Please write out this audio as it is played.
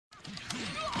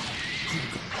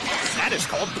That is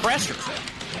called pressure.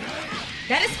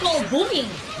 That is called bullying.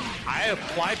 I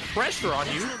apply pressure on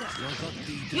you.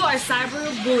 You are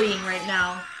cyberbullying right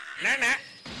now. Nah, nah.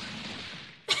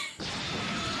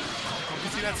 You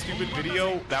see that stupid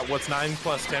video? That what's 9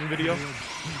 plus 10 video?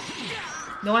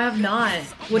 No, I have not.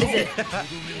 What is it?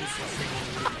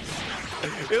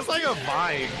 It's like a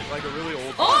Vine, like a really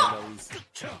old Oh!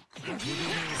 Vine.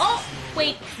 Oh,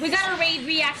 wait. We gotta raid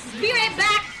reactions. Be right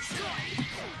back.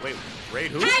 Wait,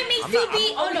 raid who? Hi, Miss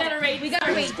CB. Oh, no. We gotta raid. We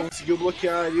gotta raid. Conseguiu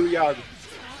bloquear ali o Iago.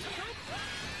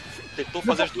 Tentou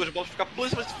fazer as duas bolas ficar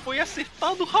plus, mas foi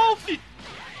acertado o Ralph.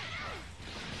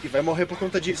 E vai morrer por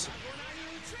conta disso.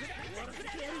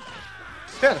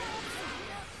 Pera.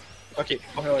 Ok,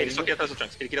 morreu aí. Ele só queria atrás do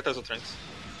Trunks, ele queria atrás do Trunks.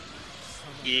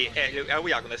 E é o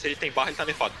Iago, né? Se ele tem barra, ele tá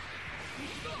nerfado.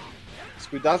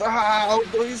 Cuidado. Ah, o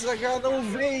 2H não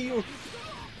veio.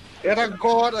 Era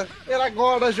agora,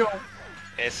 João.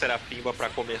 Essa era a pimba pra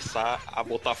começar a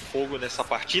botar fogo nessa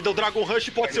partida. O Dragon Rush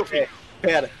pode ser o fim.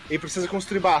 Pera, ele precisa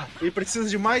construir barra. Ele precisa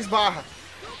de mais barra.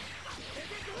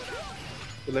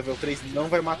 O level 3 não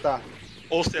vai matar.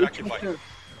 Ou será que vai?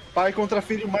 Pai contra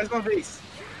filho mais uma vez.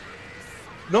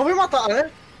 Não vai matar, né?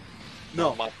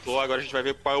 Não. Matou, agora a gente vai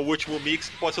ver qual é o último mix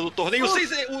que pode ser do torneio. O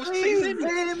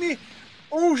 6M.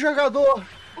 Um jogador,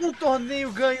 um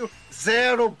torneio ganho,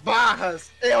 0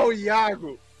 barras. É o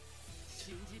Iago.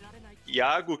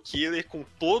 Iago Killer com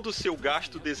todo o seu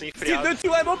gasto desenfreado. See the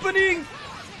 2M opening!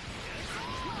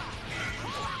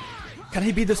 Can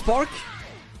he beat the Spark?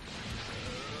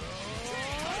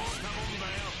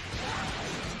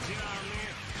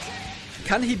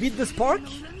 Can he beat the Spark?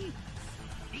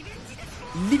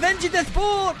 Revenge the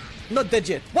Spark! Not dead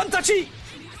yet. One touchy!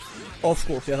 Of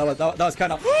course, yeah, that was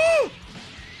kind of...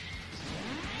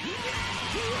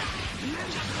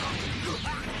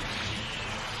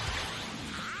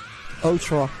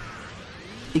 Ultra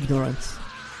ignorance.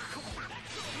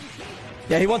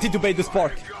 Yeah, he wanted to bait the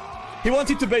Spark.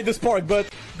 But...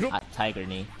 Tiger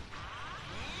knee.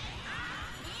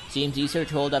 Seems easier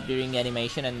to hold up during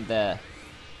animation and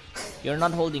you're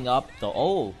not holding up though.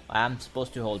 Oh, I'm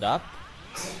supposed to hold up?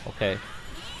 Okay.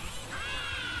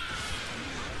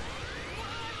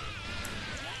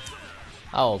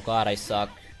 Oh god, I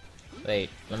suck. Wait,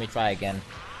 let me try again.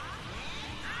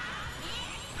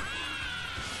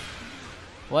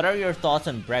 What are your thoughts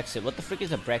on Brexit? What the frick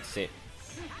is a Brexit?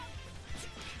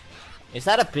 Is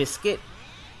that a biscuit?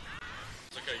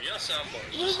 Okay, yes, I'm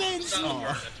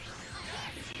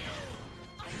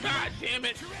God damn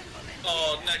it!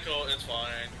 Oh, Neko, it's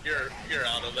fine. You're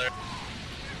out of there.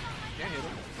 Can't hit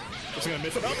him. Just gonna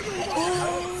miss him.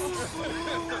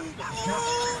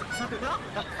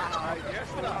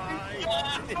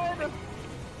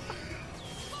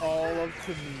 All up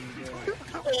to me.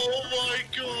 Oh my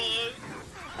god!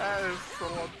 That is so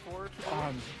unfortunate.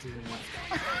 I'm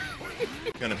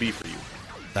dead. Gonna be for you.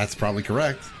 That's probably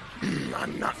correct.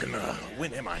 I'm not gonna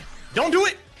win, am I? Don't do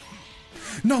it!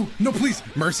 No, please.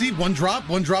 Mercy, one drop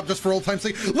just for old time's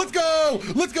sake. Let's go!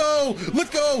 Let's go!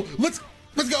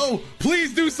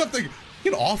 Please do something.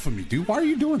 Get off of me, dude. Why are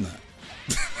you doing that?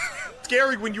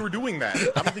 Scary when you were doing that.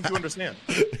 I don't think you understand.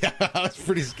 Yeah, I was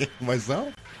pretty scared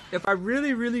myself. If I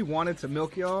really wanted to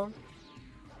milk y'all,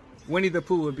 Winnie the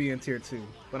Pooh would be in tier 2,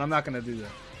 but I'm not gonna do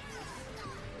that.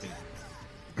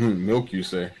 Milk, you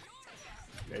say?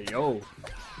 Hey, yo.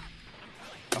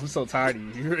 I'm so tired of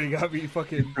you. You already got me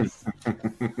fucking...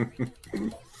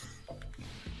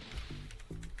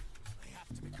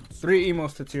 3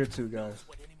 emos to tier 2, guys.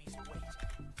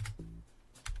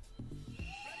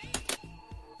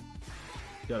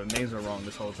 Yo, the names are wrong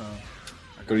this whole time.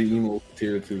 3 emo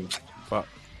tier 2. Fuck.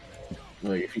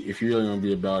 Like, if you're really gonna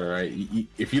be about it, right?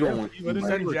 If you don't want What is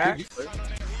that, Jack?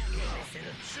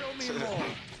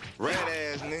 Red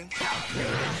ass nigga.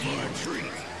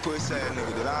 Puss ass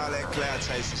nigga. Did all that cloud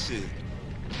chasing shit.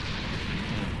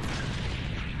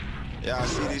 Y'all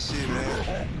see this shit,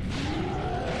 man?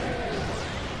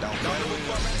 Don't play with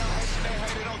me.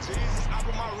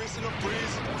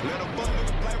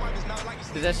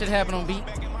 Did that shit happen on beat?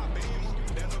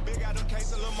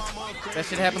 That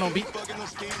shit happen on beat?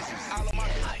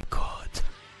 My god,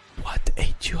 what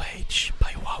HUH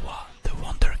by Wawa, the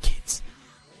Wonder Kids,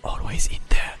 always in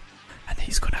there, and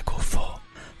he's gonna go for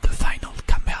the final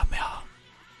Kamehameha.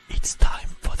 It's time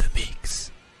for the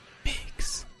mix.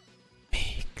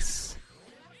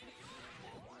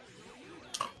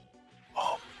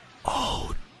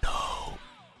 Oh no,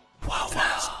 Wawa.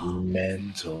 That's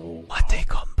mental. What a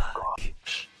comeback.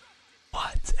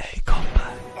 What a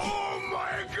comeback. Oh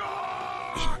my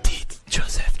god! Indeed,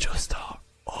 Joseph Joestar.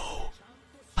 Oh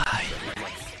my.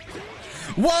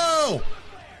 Whoa!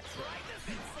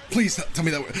 Please tell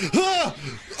me that. Ah!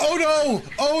 Oh no!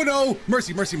 Oh no!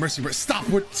 Mercy, mercy, mercy, mercy!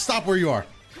 Stop where you are.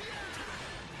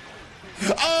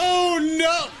 Oh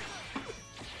no!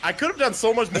 I could have done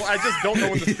so much more. I just don't know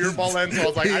when the spirit ball ends, so I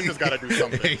was like, I just gotta do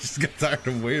something. He just got tired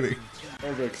of waiting.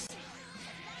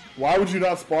 Why would you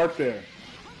not spark there?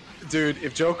 Dude,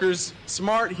 if Joker's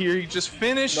smart here, he just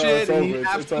finished No, it. it's And over. he It's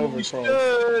absolutely over,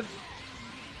 should.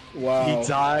 Wow. He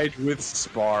died with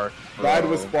Spark. Died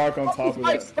with Spark on top of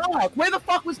that. Spark? Where the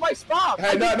fuck was my Spark?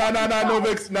 Hey, no,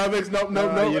 Vix, no,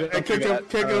 Hey, kick him.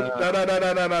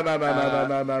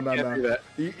 No.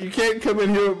 You can't come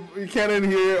in here. You can't in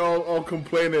here all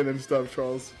complaining and stuff,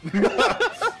 Charles.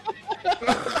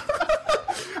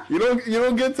 You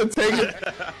don't get to take it.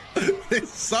 It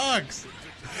sucks.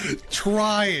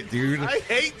 Try it, dude. I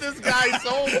hate this guy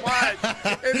so much.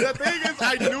 And the thing is,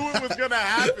 I knew it was gonna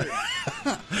happen.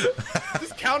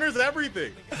 This counters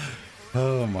everything.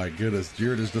 Oh my goodness,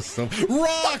 Jared is just so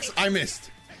rocks. I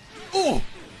missed. Oh,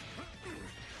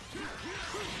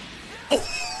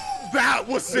 that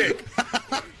was sick.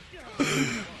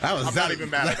 I'm not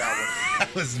even mad at that one.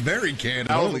 That was very canned.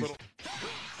 That was Holy.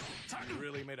 You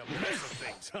really made a mess of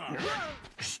things, huh?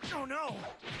 Oh no.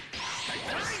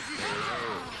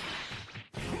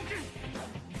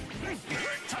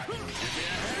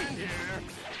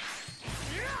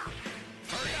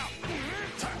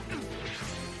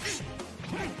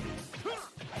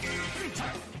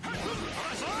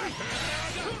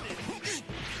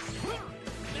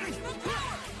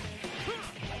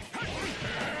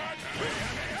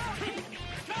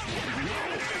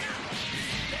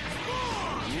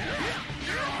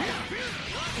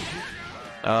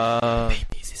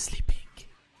 Babies is sleeping.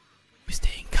 We're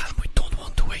staying calm. We don't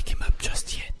want to wake him up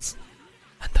just yet.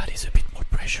 And that is a bit more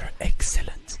pressure.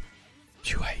 Excellent.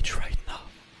 2H right now.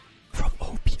 From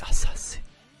OP Assassin.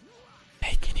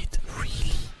 Making it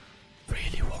really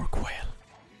work well.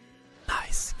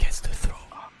 Nice. Gets the throw.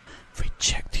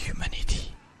 Reject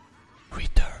humanity.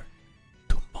 Return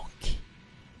to monkey.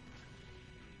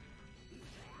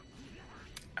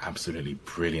 Absolutely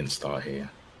brilliant start here.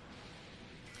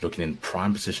 Looking in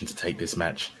prime position to take this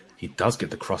match. He does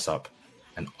get the cross up.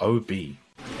 And OB. Yeah,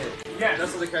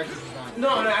 that's what the character's designed.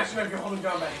 No, actually, if you're holding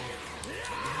down back.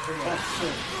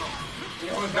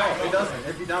 No, it doesn't.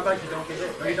 If you down back, you don't get hit.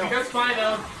 If you get spine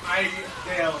up, I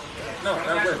fail. No,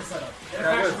 that whips.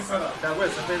 That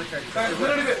whips. I play the character. That's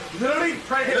literally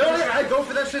try to hit. Literally, I go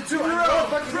for that shit too.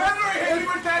 Trevor hit you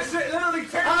with that shit. Literally,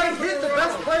 I hit the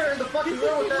best player in the fucking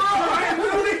world with that shit. I am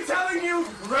literally telling you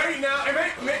right now.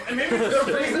 And maybe the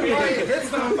reason why it hits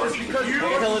them is because you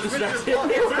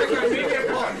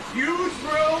huge,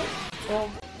 bro.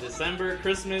 December,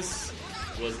 Christmas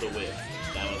was the whip.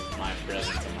 That was my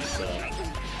present to myself.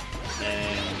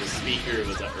 And the speaker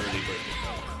was an early birthday.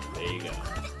 There you go.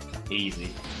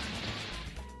 Easy.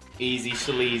 Easy,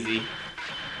 sleazy.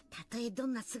 I would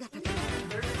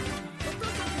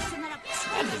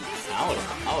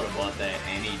have bought that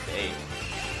any day.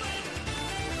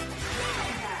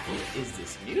 What is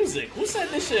this music? Who said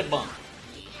this shit bump?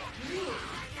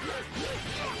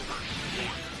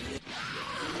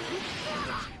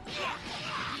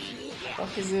 What the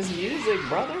fuck is this music,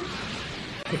 brother?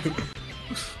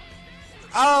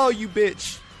 Oh, you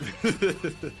bitch.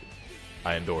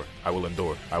 I endure. I will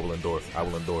endure. I will endure. I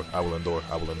will endure. I will endure.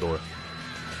 I will endure.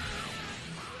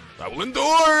 I will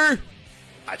endure!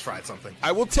 I tried something.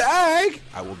 I will tag.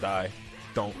 I will die.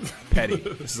 Don't. Petty.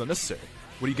 This is unnecessary.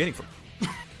 What are you getting from me?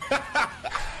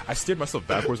 I steered myself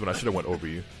backwards when I should have went over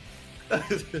you. Alright,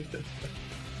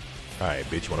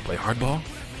 bitch, you wanna play hardball?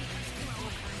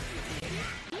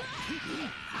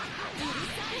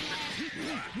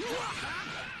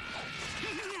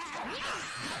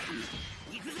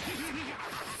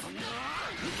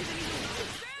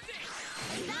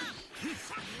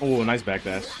 Oh, nice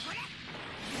backdash.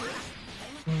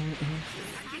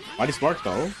 Why did Spark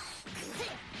though?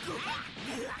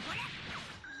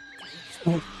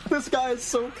 This guy is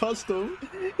so custom.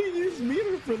 He used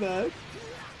meter for that.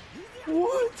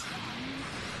 What?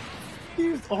 He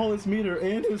used all his meter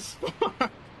and his spark.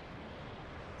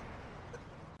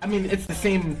 I mean, it's the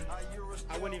same.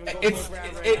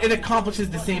 It accomplishes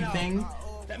the same thing,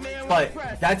 but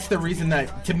that's the reason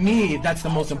that, to me, that's the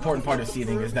most important part of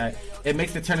seeding, is that it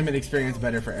makes the tournament experience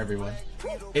better for everyone.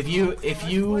 If you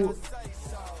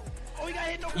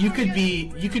could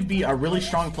be a really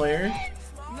strong player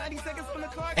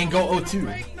and go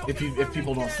 0-2 if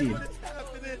people don't seed.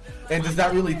 And does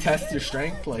that really test your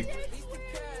strength? Like,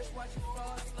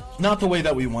 not the way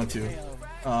that we want to.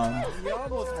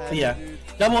 Yeah,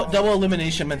 double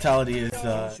elimination mentality is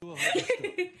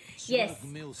Yes.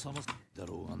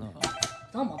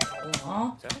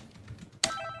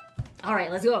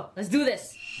 Alright, let's go. Let's do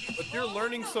this. But you're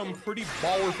learning some pretty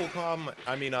powerful combos,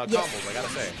 I gotta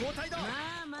say.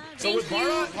 So with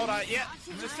Bardock, hold on, yeah,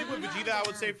 just stick with Vegeta, I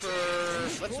would say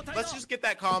let's just get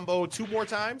that combo 2 more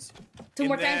times. 2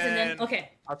 more times and then,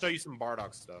 okay. I'll show you some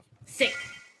Bardock stuff. Sick.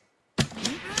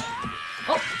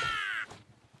 Oh.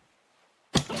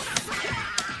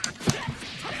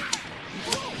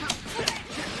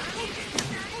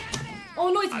 Oh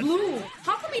no, it's blue.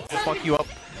 How come it's I'll fuck you up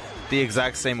the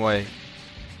exact same way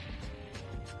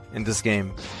in this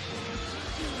game.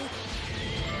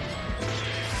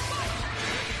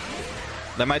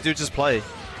 Let my dude just play.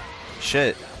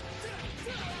 Shit.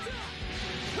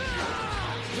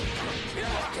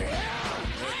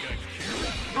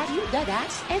 Have you dug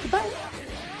ass, everybody?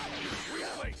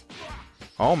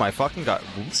 Oh my fucking god.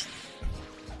 Oops.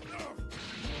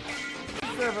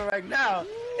 Server right now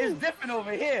is different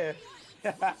over here.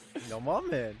 No, my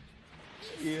man.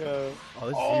 Yeah.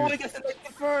 Oh, he gets it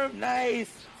confirmed.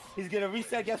 Nice. He's gonna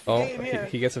reset. Gets the game here.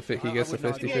 He gets a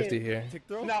 50-50 here.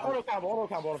 Nah, auto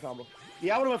combo.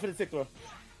 Yeah, I would've went for the tick throw.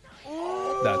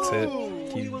 That's it.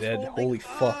 He's dead. Holy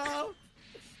fuck.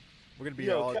 We're gonna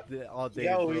be all day,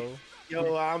 bro.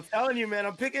 Yo, I'm telling you, man.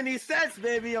 I'm picking these sets,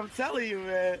 baby. I'm telling you,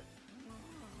 man.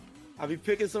 I'll be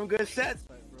picking some good sets.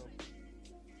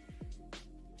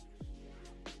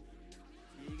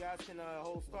 You guys can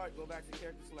hold start. Go back to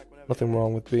character select whenever. Nothing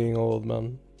wrong with being old,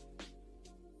 man.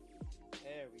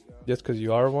 There we go. Just because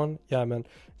you are one? Yeah, man.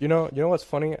 You know what's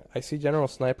funny? I see General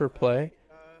Sniper play,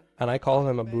 and I call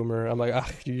him a boomer. I'm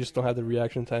like, you just don't have the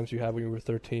reaction times you had when you were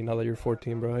 13. Now that you're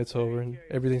 14, bro, it's over, and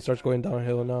everything starts going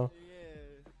downhill now.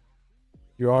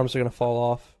 Your arms are gonna fall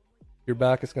off. Your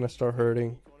back is gonna start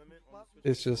hurting.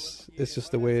 It's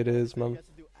just the way it is, man.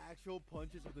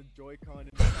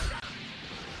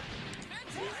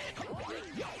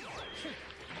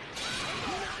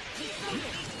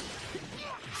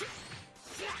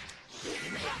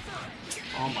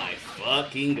 Oh my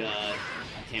fucking god.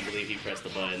 I can't believe he pressed the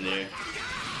button there.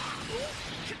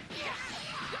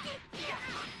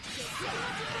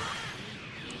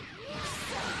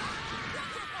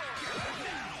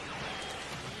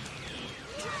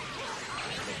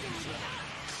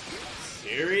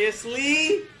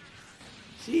 Seriously?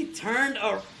 She turned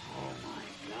around? Oh my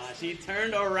god, she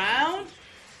turned around?